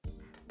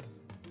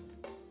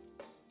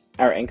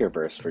Our anchor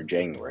verse for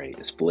January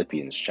is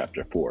Philippians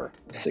chapter 4,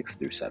 6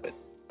 through 7.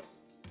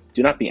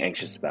 Do not be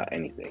anxious about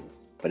anything,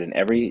 but in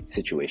every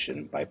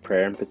situation, by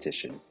prayer and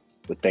petition,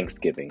 with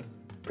thanksgiving,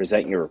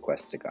 present your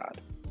requests to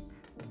God.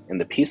 And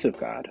the peace of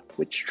God,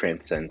 which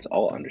transcends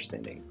all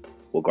understanding,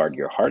 will guard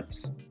your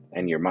hearts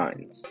and your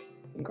minds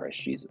in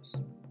Christ Jesus.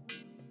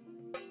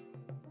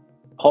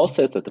 Paul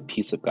says that the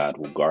peace of God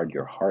will guard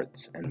your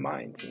hearts and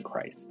minds in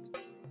Christ.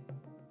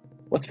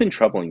 What's been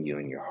troubling you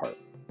in your heart?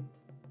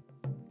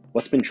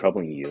 What's been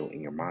troubling you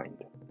in your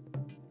mind?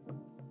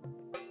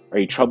 Are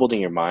you troubled in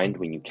your mind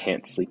when you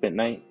can't sleep at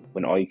night,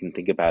 when all you can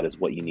think about is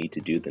what you need to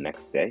do the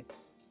next day?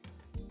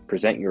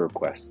 Present your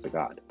requests to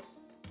God.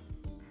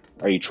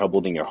 Are you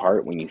troubled in your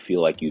heart when you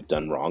feel like you've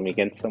done wrong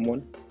against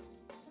someone?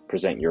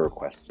 Present your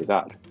requests to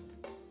God.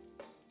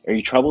 Are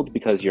you troubled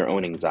because your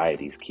own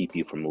anxieties keep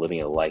you from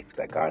living a life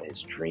that God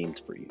has dreamed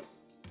for you?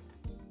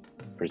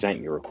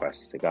 Present your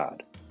requests to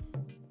God.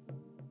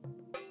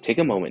 Take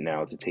a moment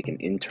now to take an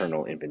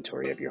internal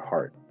inventory of your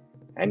heart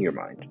and your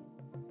mind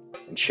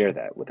and share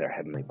that with our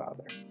Heavenly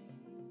Father.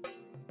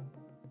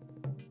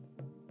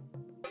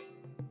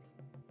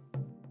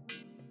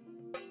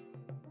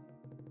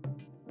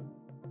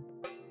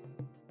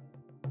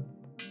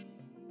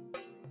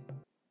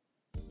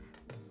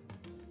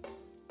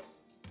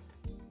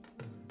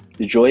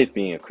 The joy of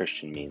being a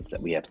Christian means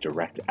that we have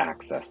direct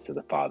access to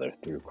the Father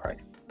through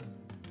Christ.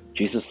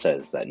 Jesus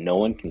says that no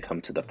one can come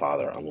to the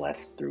Father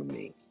unless through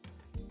me.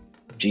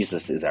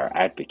 Jesus is our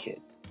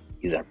advocate,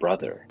 He's our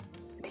brother,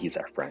 and He's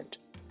our friend.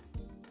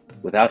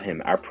 Without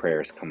Him, our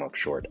prayers come up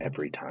short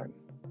every time.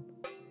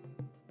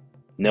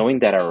 Knowing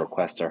that our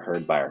requests are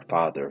heard by our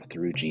Father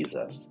through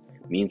Jesus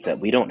means that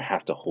we don't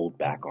have to hold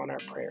back on our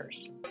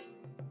prayers.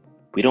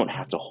 We don't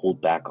have to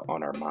hold back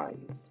on our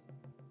minds.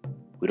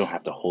 We don't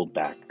have to hold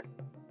back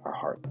our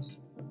hearts.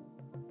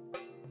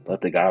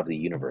 Let the God of the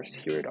universe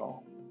hear it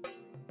all.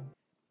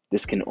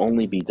 This can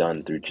only be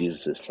done through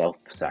Jesus'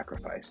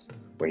 self-sacrifice,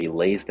 where He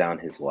lays down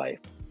His life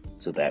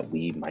so that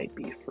we might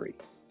be free.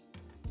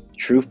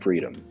 True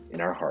freedom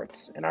in our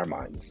hearts and our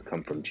minds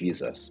come from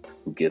Jesus,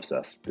 who gives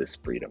us this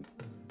freedom.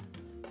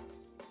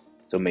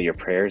 So may your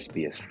prayers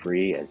be as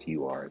free as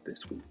you are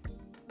this week.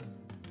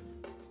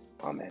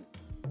 Amen.